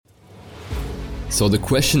So the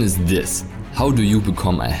question is this: how do you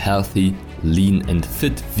become a healthy, lean and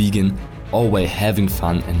fit vegan, always having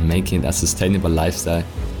fun and making it a sustainable lifestyle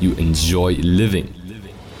you enjoy living?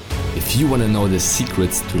 If you want to know the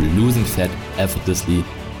secrets to losing fat effortlessly,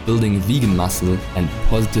 building vegan muscle and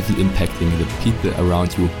positively impacting the people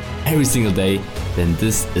around you every single day, then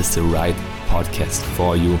this is the right podcast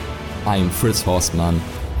for you. I'm Fritz Horstmann.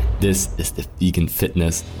 This is the Vegan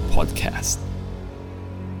Fitness Podcast.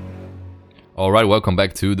 All right, welcome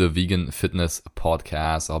back to the Vegan Fitness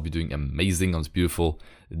Podcast. I'll be doing amazing on this beautiful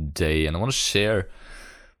day, and I want to share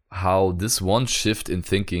how this one shift in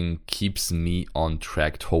thinking keeps me on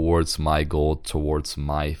track towards my goal, towards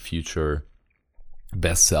my future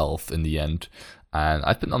best self in the end. And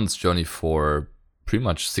I've been on this journey for pretty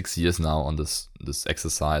much 6 years now, on this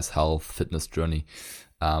exercise, health, fitness journey.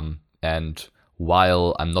 And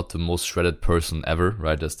while I'm not the most shredded person ever,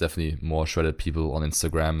 right? There's definitely more shredded people on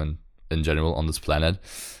Instagram and in general on this planet.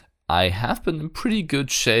 I have been in pretty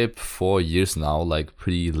good shape for years now, like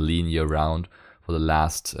pretty lean year round for the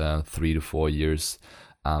last 3 to 4 years.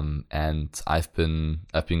 And I've been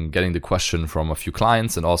getting the question from a few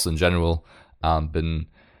clients, and also in general, been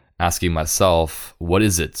asking myself, what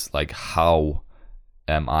is it? Like, how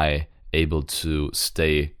am I able to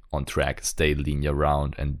stay on track, stay lean year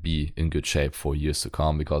round and be in good shape for years to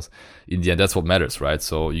come? Because in the end, that's what matters, right?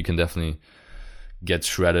 So you can definitely get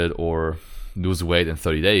shredded or lose weight in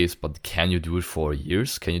 30 days, but can you do it for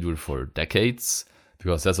years? Can you do it for decades?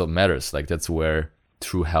 Because that's what matters. Like, that's where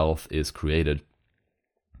true health is created,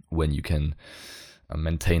 when you can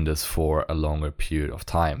maintain this for a longer period of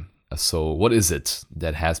time. So what is it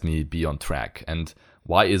that has me be on track? And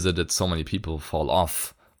why is it that so many people fall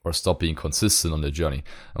off or stop being consistent on their journey?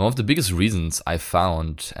 And one of the biggest reasons I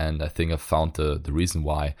found, and I think I found the reason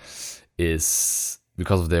why, is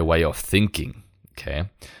because of their way of thinking. Okay,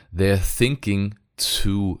 they're thinking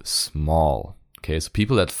too small. Okay, so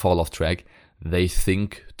people that fall off track, they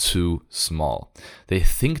think too small. They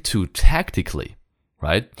think too tactically,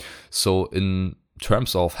 right? So in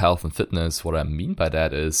terms of health and fitness, what I mean by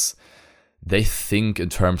that is they think in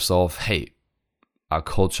terms of, hey, are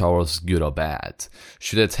cold showers good or bad?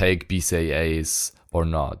 Should I take BCAAs or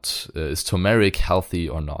not? Is turmeric healthy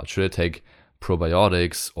or not? Should I take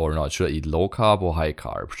probiotics or not? Should I eat low carb or high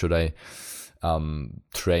carb? Should I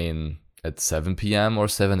train at 7 p.m. or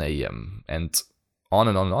 7 a.m. and on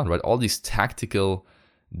and on and on, right? All these tactical,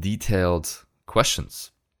 detailed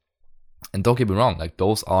questions. And don't get me wrong, like,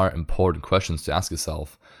 those are important questions to ask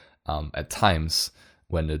yourself at times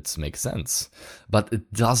when it makes sense. But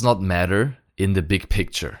it does not matter in the big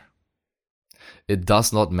picture. It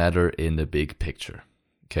does not matter in the big picture,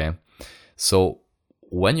 okay? So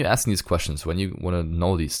when you're asking these questions, when you want to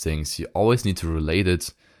know these things, you always need to relate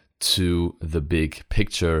it to the big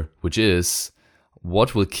picture, which is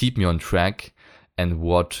what will keep me on track and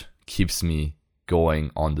what keeps me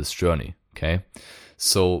going on this journey, okay?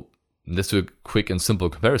 So let's do a quick and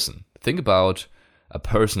simple comparison. Think about a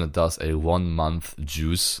person that does a 1 month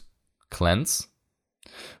juice cleanse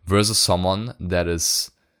versus someone that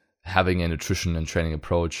is having a nutrition and training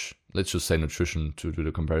approach, let's just say nutrition to do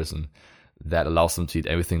the comparison, that allows them to eat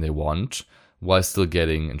everything they want while still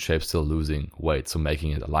getting in shape, still losing weight, so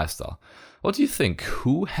making it a lifestyle. What do you think?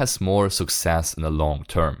 Who has more success in the long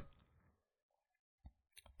term?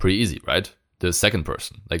 Pretty easy, right? The second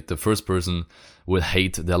person. Like, the first person will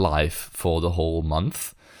hate their life for the whole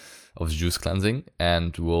month of juice cleansing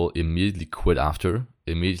and will immediately quit after,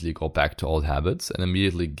 immediately go back to old habits, and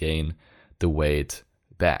immediately gain the weight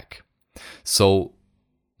back. So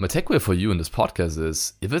my takeaway for you in this podcast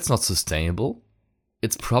is, if it's not sustainable,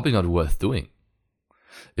 it's probably not worth doing.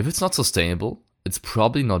 If it's not sustainable, it's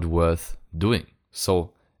probably not worth doing.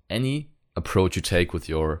 So any approach you take with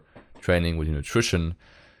your training, with your nutrition,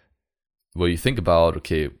 where you think about,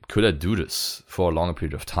 okay, could I do this for a longer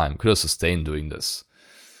period of time? Could I sustain doing this?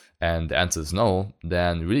 And the answer is no.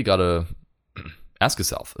 Then you really gotta ask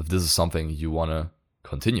yourself if this is something you wanna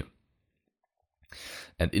continue.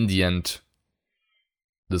 And in the end,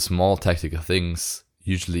 the small tactical things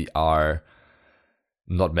usually are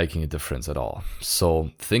not making a difference at all.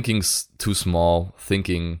 So thinking too small,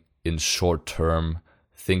 thinking in short term,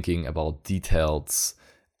 thinking about details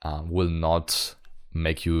will not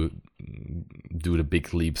make you do the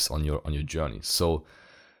big leaps on your journey. So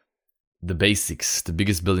the basics, the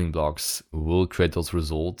biggest building blocks will create those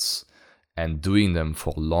results, and doing them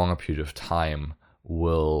for a longer period of time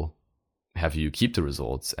will have you keep the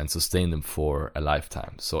results and sustain them for a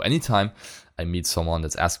lifetime. So anytime I meet someone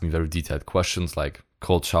that's asking me very detailed questions like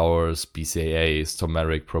cold showers, BCAAs,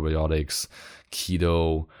 turmeric, probiotics,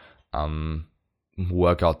 keto,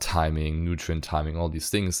 workout timing, nutrient timing, all these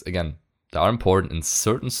things, again, they are important in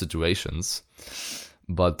certain situations,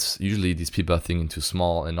 but usually these people are thinking too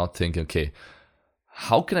small and not thinking, okay,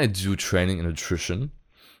 how can I do training and nutrition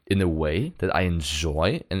in a way that I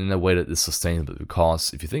enjoy and in a way that is sustainable?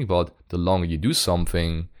 Because if you think about it, the longer you do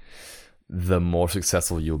something, the more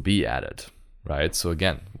successful you'll be at it, right? So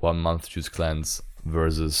again, 1 month juice cleanse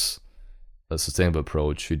versus a sustainable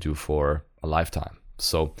approach you do for a lifetime.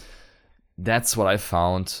 So that's what I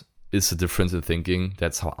found is the difference in thinking.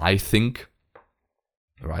 That's how I think,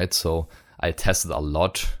 right? So I tested a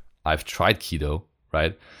lot. I've tried keto,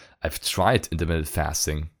 right? I've tried intermittent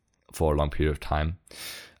fasting for a long period of time.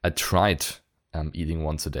 I tried eating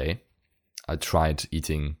once a day. I tried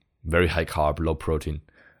eating very high carb, low protein.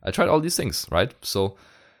 I tried all these things, right? So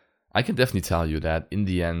I can definitely tell you that in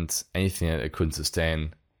the end, anything that I couldn't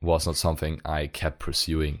sustain was not something I kept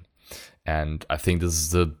pursuing. And I think this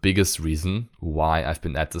is the biggest reason why I've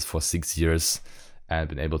been at this for 6 years and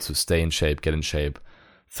been able to stay in shape, get in shape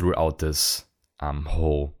throughout this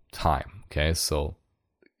whole time. Okay, so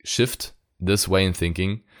shift this way in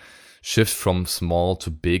thinking, shift from small to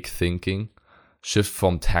big thinking, shift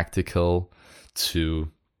from tactical to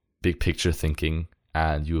big picture thinking,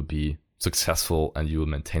 and you will be successful and you will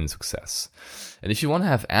maintain success. And if you want to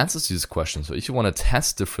have answers to these questions, or if you want to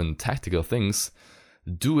test different tactical things,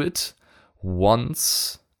 do it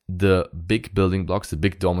once the big building blocks, the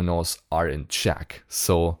big dominoes are in check.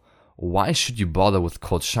 So why should you bother with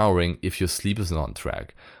cold showering if your sleep isn't on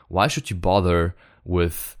track? Why should you bother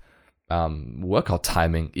with workout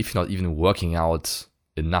timing if you're not even working out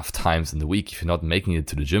enough times in the week, if you're not making it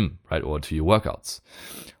to the gym, right, or to your workouts?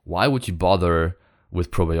 Why would you bother with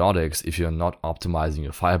probiotics if you're not optimizing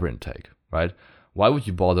your fiber intake, right? Why would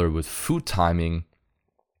you bother with food timing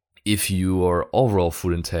if your overall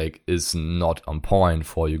food intake is not on point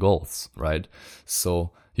for your goals, right?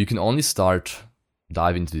 So you can only start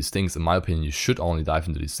diving into these things. In my opinion, you should only dive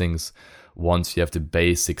into these things once you have the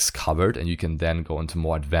basics covered, and you can then go into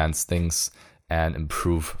more advanced things and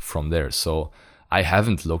improve from there. So I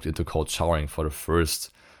haven't looked into cold showering for the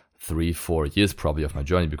first 3-4 years probably of my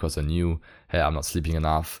journey, because I knew, hey, I'm not sleeping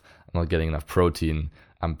enough, I'm not getting enough protein,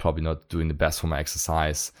 I'm probably not doing the best for my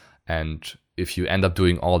exercise. And if you end up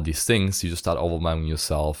doing all these things, you just start overwhelming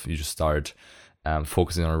yourself. You just start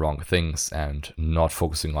focusing on the wrong things and not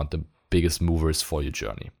focusing on the biggest movers for your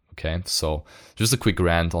journey. Okay, so just a quick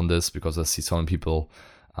rant on this, because I see so many people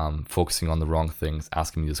focusing on the wrong things,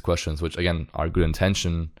 asking me these questions, which again are good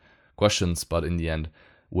intention questions, but in the end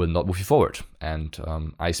will not move you forward. And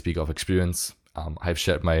I speak of experience. I've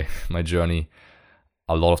shared my journey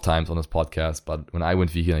a lot of times on this podcast, but when I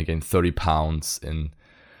went vegan, I gained 30 pounds in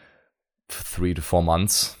 3 to 4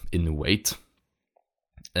 months in weight.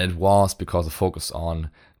 And it was because of focus on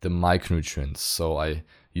the micronutrients. So I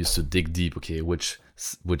used to dig deep, okay, which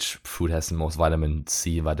food has the most vitamin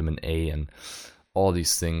C, vitamin A, and all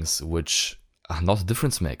these things, which are not a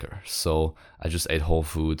difference maker. So I just ate whole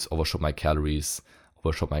foods, overshot my calories,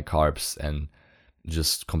 overshot my carbs, and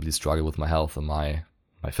just completely struggled with my health and my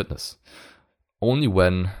fitness. Only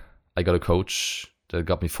when I got a coach that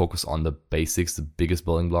got me focused on the basics, the biggest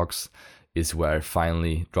building blocks, is where I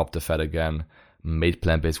finally dropped the fat again, made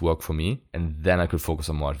plant-based work for me, and then I could focus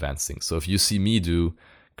on more advanced things. So if you see me do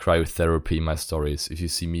cryotherapy in my stories, if you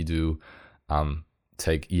see me do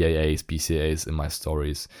take EAAs, BCAAs in my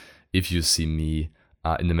stories, if you see me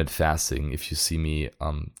intermittent fasting, if you see me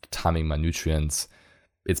timing my nutrients,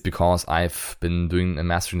 it's because I've been doing and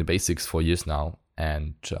mastering the basics for years now,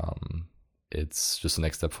 and it's just the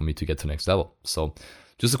next step for me to get to the next level. So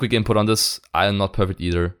just a quick input on this. I am not perfect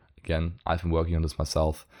either. Again, I've been working on this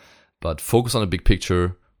myself, but focus on the big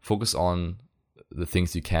picture, focus on the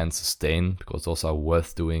things you can sustain, because those are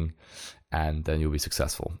worth doing, and then you'll be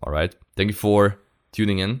successful. All right. Thank you for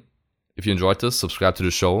tuning in. If you enjoyed this, subscribe to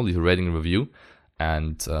the show, leave a rating and review,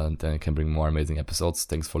 and then I can bring more amazing episodes.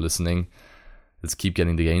 Thanks for listening. Let's keep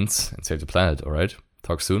getting the gains and save the planet. All right.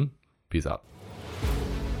 Talk soon. Peace out.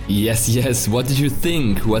 Yes. What did you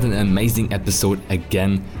think? What an amazing episode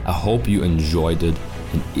again. I hope you enjoyed it.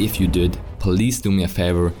 And if you did, please do me a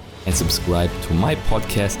favor and subscribe to my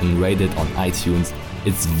podcast and rate it on iTunes.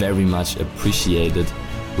 It's very much appreciated.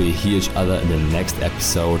 We'll hear each other in the next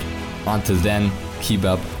episode. Until then, keep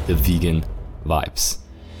up the vegan vibes.